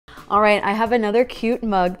All right, I have another cute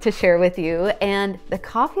mug to share with you, and the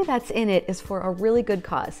coffee that's in it is for a really good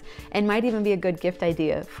cause and might even be a good gift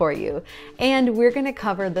idea for you. And we're going to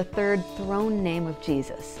cover the third throne name of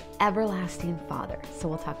Jesus, Everlasting Father. So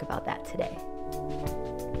we'll talk about that today.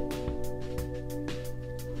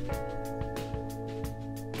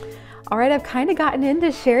 All right, I've kind of gotten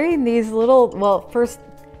into sharing these little, well, first,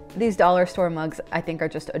 these dollar store mugs I think are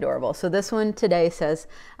just adorable. So this one today says,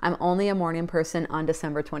 I'm only a morning person on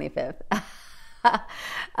December 25th.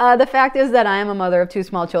 The fact is that I am a mother of 2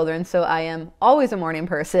 small children, so I am always a morning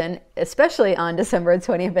person, especially on December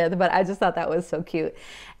 25th, but I just thought that was so cute.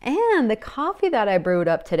 And the coffee that I brewed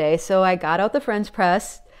up today, so I got out the French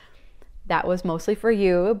press. That was mostly for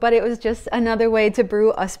you, but it was just another way to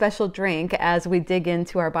brew a special drink as we dig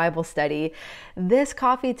into our Bible study. This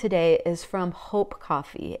coffee today is from Hope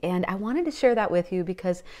Coffee, and I wanted to share that with you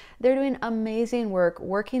because they're doing amazing work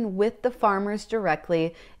working with the farmers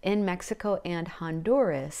directly in Mexico and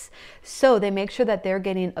Honduras. So they make sure that they're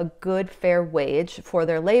getting a good, fair wage for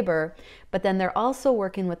their labor, but then they're also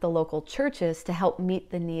working with the local churches to help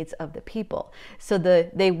meet the needs of the people. So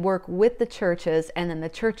they work with the churches, and then the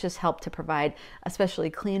churches help to provide especially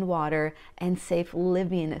clean water and safe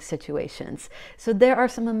living situations. So there are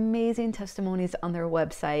some amazing testimonies on their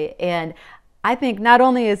website, and I think not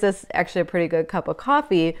only is this actually a pretty good cup of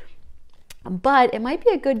coffee, but it might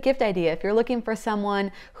be a good gift idea if you're looking for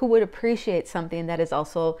someone who would appreciate something that is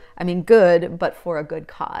also, good, but for a good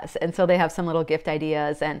cause. And so they have some little gift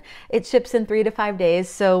ideas, and it ships in 3 to 5 days.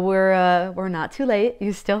 So we're not too late.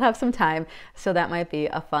 You still have some time. So that might be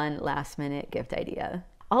a fun last minute gift idea.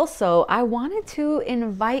 Also, I wanted to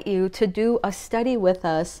invite you to do a study with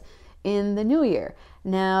us in the new year.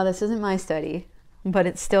 Now, this isn't my study, but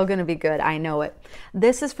it's still going to be good. I know it.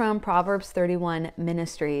 This is from Proverbs 31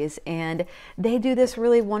 Ministries, and they do this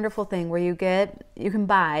really wonderful thing where you can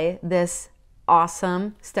buy this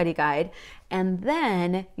awesome study guide, and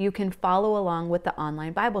then you can follow along with the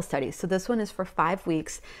online Bible study. So this one is for 5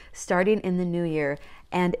 weeks, starting in the new year,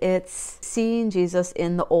 and it's seeing Jesus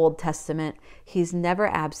in the Old Testament. He's never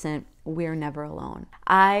absent. We're never alone.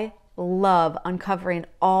 I love uncovering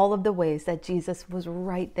all of the ways that Jesus was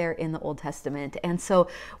right there in the Old Testament. And so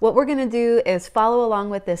what we're going to do is follow along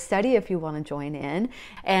with this study if you want to join in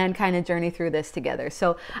and kind of journey through this together.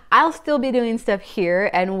 So I'll still be doing stuff here,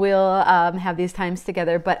 and we'll have these times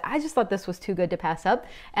together, but I just thought this was too good to pass up,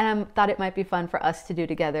 and I thought it might be fun for us to do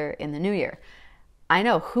together in the new year. I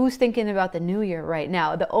know, who's thinking about the new year right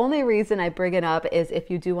now? The only reason I bring it up is if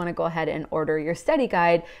you do want to go ahead and order your study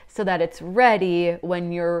guide so that it's ready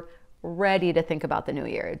when you're ready to think about the new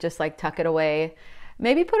year. Just like tuck it away.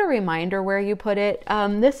 Maybe put a reminder where you put it.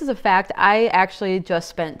 This is a fact. I actually just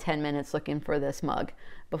spent 10 minutes looking for this mug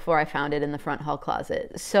before I found it in the front hall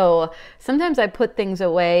closet. So sometimes I put things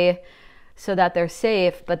away so that they're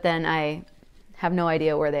safe, but then I have no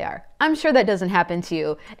idea where they are. I'm sure that doesn't happen to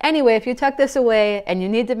you. Anyway, if you tuck this away and you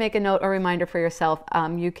need to make a note or reminder for yourself,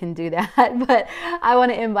 you can do that. But I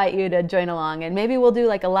want to invite you to join along, and maybe we'll do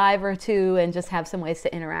like a live or two and just have some ways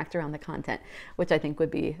to interact around the content, which I think would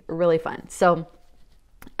be really fun. So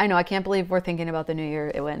I know, I can't believe we're thinking about the new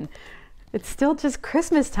year when it's still just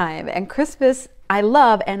Christmas time, and Christmas I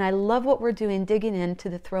love, and I love what we're doing, digging into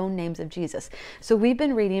the throne names of Jesus. So we've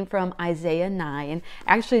been reading from Isaiah 9,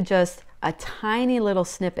 actually just a tiny little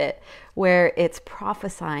snippet where it's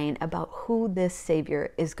prophesying about who this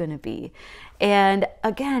Savior is going to be. And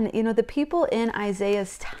again, the people in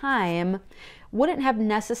Isaiah's time wouldn't have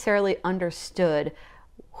necessarily understood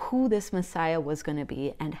who this Messiah was going to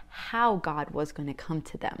be and how God was going to come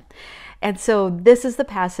to them. And so this is the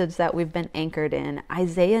passage that we've been anchored in,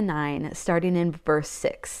 Isaiah 9, starting in verse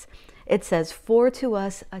 6. It says, "For to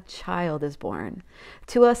us a child is born,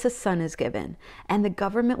 to us a son is given, and the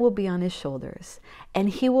government will be on his shoulders, and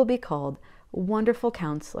he will be called Wonderful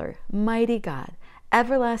Counselor, Mighty God,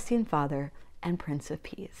 Everlasting Father, and Prince of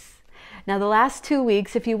Peace." Now, the last 2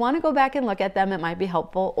 weeks, if you want to go back and look at them, it might be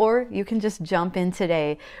helpful, or you can just jump in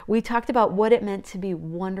today. We talked about what it meant to be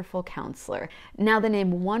Wonderful Counselor. Now, the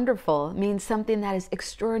name Wonderful means something that is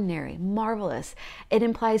extraordinary, marvelous. It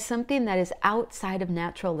implies something that is outside of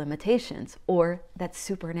natural limitations, or that's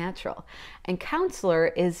supernatural. And Counselor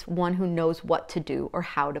is one who knows what to do or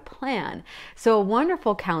how to plan. So a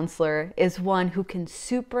Wonderful Counselor is one who can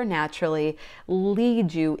supernaturally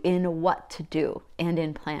lead you in what to do and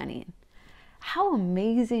in planning. How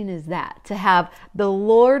amazing is that, to have the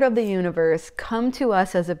Lord of the universe come to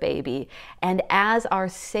us as a baby and as our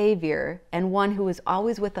Savior, and one who is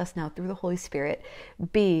always with us now through the Holy Spirit,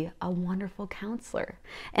 be a wonderful counselor.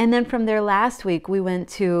 And then from there last week, we went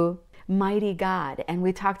to mighty God. And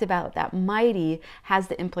we talked about that mighty has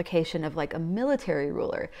the implication of like a military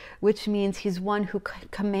ruler, which means he's one who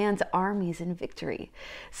commands armies in victory.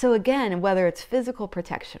 So again, whether it's physical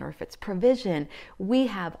protection or if it's provision, we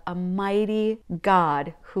have a mighty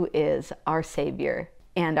God who is our Savior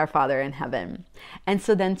and our Father in heaven. And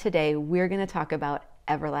so then today we're going to talk about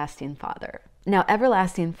everlasting Father. Now,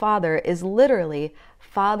 everlasting Father is literally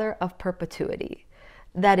Father of perpetuity.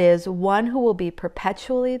 That is, one who will be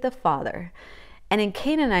perpetually the Father. And in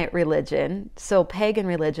Canaanite religion, so pagan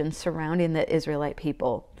religion surrounding the Israelite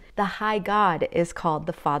people, the high God is called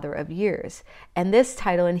the Father of years. And this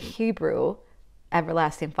title in Hebrew,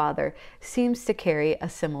 Everlasting Father, seems to carry a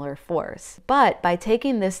similar force. But by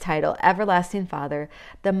taking this title, Everlasting Father,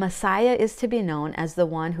 the Messiah is to be known as the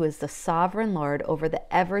one who is the sovereign Lord over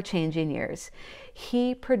the ever-changing years.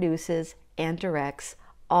 He produces and directs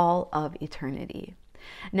all of eternity.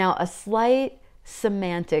 Now, a slight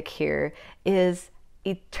semantic here is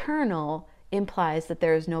eternal implies that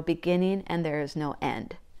there is no beginning and there is no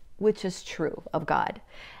end, which is true of God.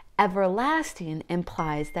 Everlasting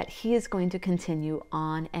implies that he is going to continue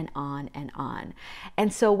on and on and on.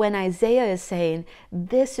 And so when Isaiah is saying,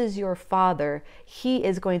 this is your Father, he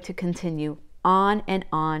is going to continue on and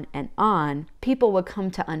on and on, people would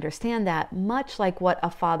come to understand that, much like what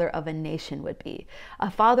a father of a nation would be.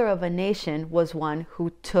 A father of a nation was one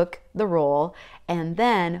who took the role, and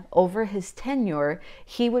then over his tenure,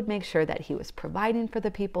 he would make sure that he was providing for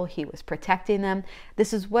the people, he was protecting them.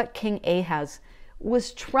 This is what King Ahaz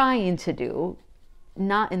was trying to do,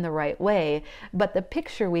 not in the right way, but the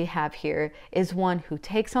picture we have here is one who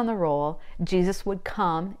takes on the role. Jesus would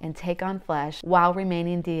come and take on flesh while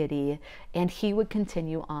remaining deity, and he would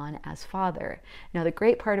continue on as Father. Now, the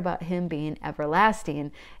great part about him being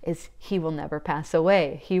everlasting is he will never pass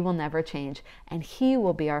away, he will never change, and he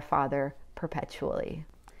will be our Father perpetually.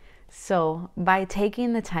 So, by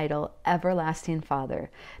taking the title Everlasting Father,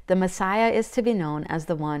 the Messiah is to be known as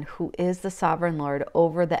the one who is the sovereign Lord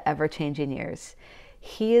over the ever-changing years.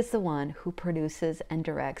 He is the one who produces and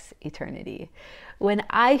directs eternity. When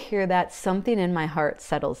I hear that, something in my heart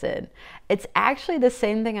settles in. It's actually the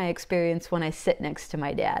same thing I experience when I sit next to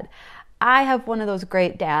my dad. I have one of those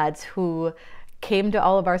great dads who came to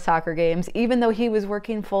all of our soccer games, even though he was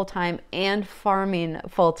working full-time and farming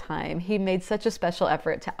full-time. He made such a special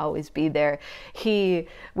effort to always be there. We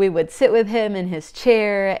would sit with him in his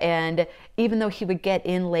chair, and even though he would get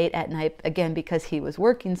in late at night, again, because he was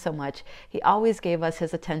working so much, he always gave us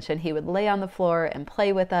his attention. He would lay on the floor and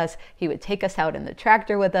play with us. He would take us out in the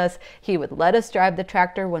tractor with us. He would let us drive the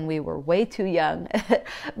tractor when we were way too young.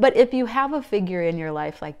 But if you have a figure in your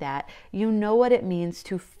life like that, you know what it means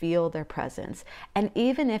to feel their presence. And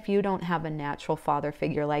even if you don't have a natural father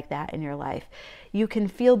figure like that in your life, you can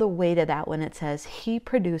feel the weight of that when it says, he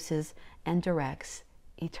produces and directs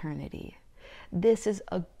eternity. This is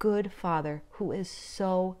a good Father who is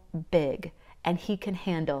so big, and he can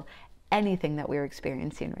handle anything that we're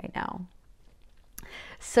experiencing right now.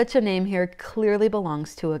 Such a name here clearly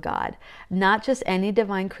belongs to a God, not just any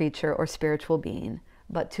divine creature or spiritual being,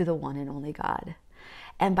 but to the one and only God.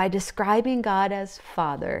 And by describing God as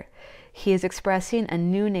Father, he is expressing a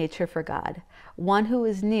new nature for God, one who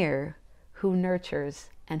is near, who nurtures,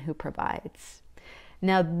 and who provides.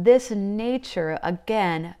 Now, this nature,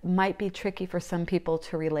 again, might be tricky for some people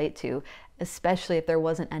to relate to, especially if there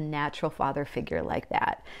wasn't a natural father figure like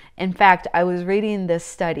that. In fact, I was reading this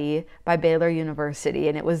study by Baylor University,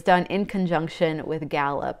 and it was done in conjunction with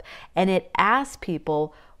Gallup, and it asked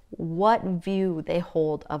people what view they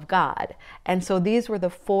hold of God. And so these were the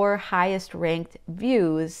 4 highest ranked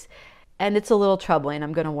views, and it's a little troubling,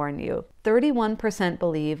 I'm going to warn you. 31%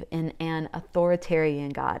 believe in an authoritarian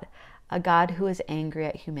God, a God who is angry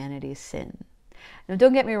at humanity's sin. Now,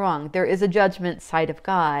 don't get me wrong, there is a judgment side of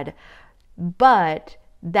God, but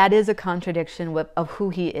that is a contradiction of who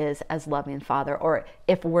he is as loving Father, or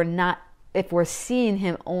if we're seeing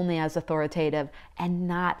him only as authoritative and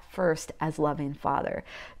not first as loving Father.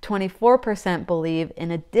 24% believe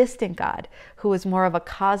in a distant God who is more of a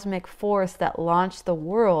cosmic force that launched the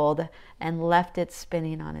world and left it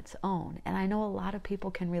spinning on its own. And I know a lot of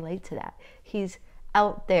people can relate to that. He's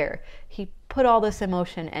out there. He put all this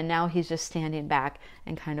emotion, and now he's just standing back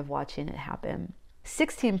and kind of watching it happen.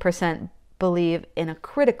 16% believe in a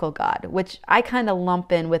critical God, which I kind of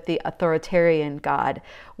lump in with the authoritarian God,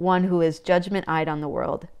 one who is judgment-eyed on the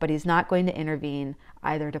world, but he's not going to intervene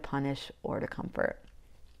either to punish or to comfort.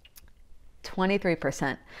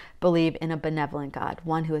 23% believe in a benevolent God,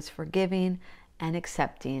 one who is forgiving and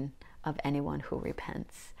accepting of anyone who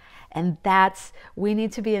repents. And we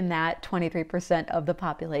need to be in that 23% of the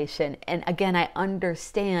population. And again, I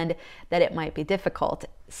understand that it might be difficult.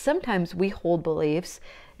 Sometimes we hold beliefs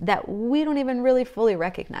that we don't even really fully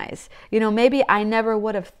recognize. Maybe I never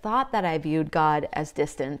would have thought that I viewed God as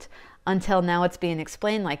distant until now it's being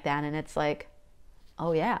explained like that. And it's like,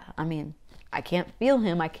 oh yeah, I can't feel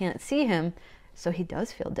him, I can't see him, so he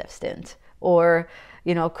does feel distant or,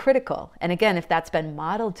 critical. And again, if that's been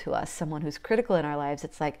modeled to us, someone who's critical in our lives,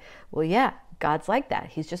 it's like, well, yeah, God's like that.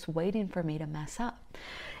 He's just waiting for me to mess up.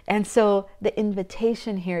 And so the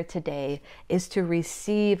invitation here today is to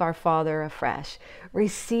receive our Father afresh,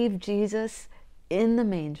 receive Jesus in the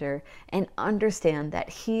manger, and understand that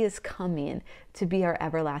he is coming to be our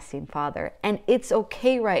everlasting Father. And it's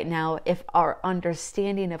okay right now if our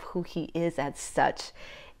understanding of who he is as such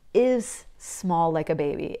is small like a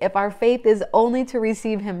baby. If our faith is only to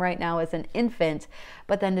receive him right now as an infant,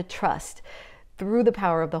 but then to trust through the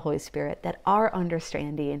power of the Holy Spirit that our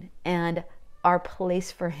understanding and our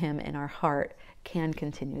place for him in our heart can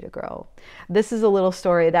continue to grow. This is a little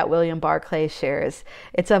story that William Barclay shares.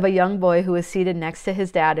 It's of a young boy who was seated next to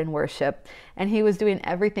his dad in worship, and he was doing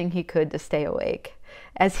everything he could to stay awake.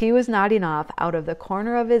 As he was nodding off, out of the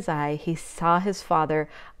corner of his eye, he saw his father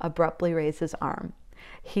abruptly raise his arm.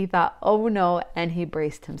 He thought, oh no, and he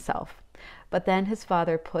braced himself. But then his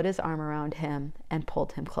father put his arm around him and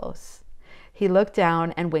pulled him close. He looked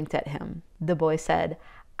down and winked at him. The boy said,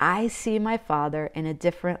 I see my father in a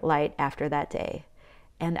different light after that day,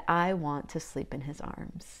 and I want to sleep in his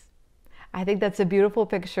arms. I think that's a beautiful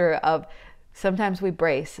picture of sometimes we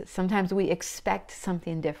brace, sometimes we expect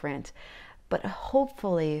something different, but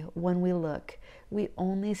hopefully when we look, we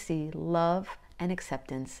only see love and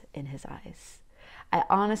acceptance in his eyes. I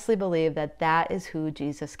honestly believe that that is who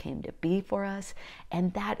Jesus came to be for us,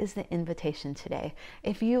 and that is the invitation today.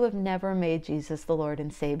 If you have never made Jesus the Lord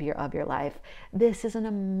and Savior of your life, this is an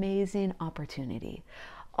amazing opportunity.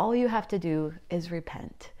 All you have to do is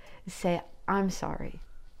repent. Say, I'm sorry.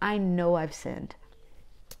 I know I've sinned.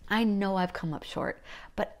 I know I've come up short,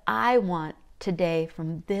 but I want today,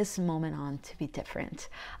 from this moment on, to be different.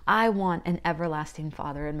 I want an everlasting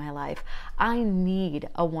Father in my life. I need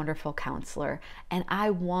a wonderful counselor, and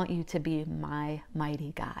I want you to be my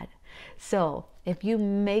mighty God. So if you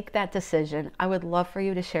make that decision, I would love for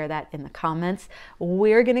you to share that in the comments.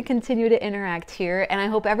 We're going to continue to interact here, and I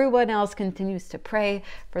hope everyone else continues to pray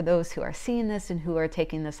for those who are seeing this and who are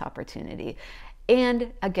taking this opportunity.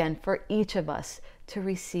 And again, for each of us to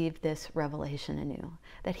receive this revelation anew,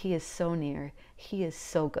 that he is so near, he is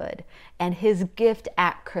so good, and his gift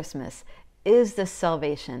at Christmas is the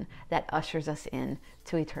salvation that ushers us in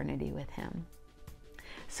to eternity with him.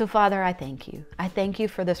 So Father, I thank you. I thank you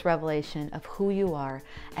for this revelation of who you are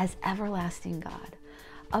as everlasting God,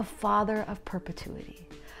 a Father of perpetuity,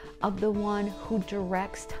 of the one who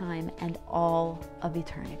directs time and all of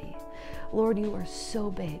eternity. Lord, you are so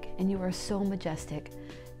big and you are so majestic,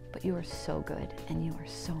 but you are so good and you are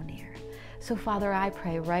so near. So Father, I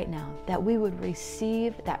pray right now that we would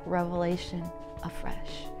receive that revelation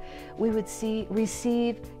afresh. We would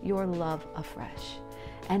receive your love afresh.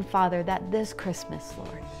 And Father, that this Christmas,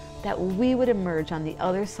 Lord, that we would emerge on the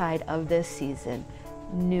other side of this season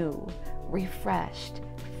new, refreshed,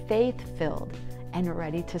 faith-filled, and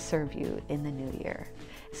ready to serve you in the new year.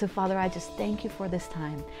 So Father, I just thank you for this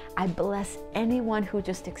time. I bless anyone who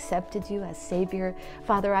just accepted you as Savior.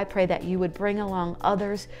 Father, I pray that you would bring along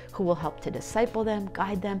others who will help to disciple them,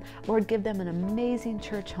 guide them. Lord, give them an amazing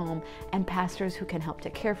church home and pastors who can help to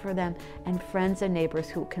care for them, and friends and neighbors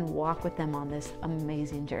who can walk with them on this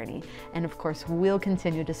amazing journey. And of course, we'll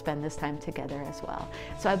continue to spend this time together as well.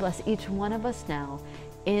 So I bless each one of us now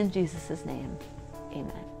in Jesus' name.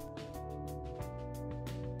 Amen.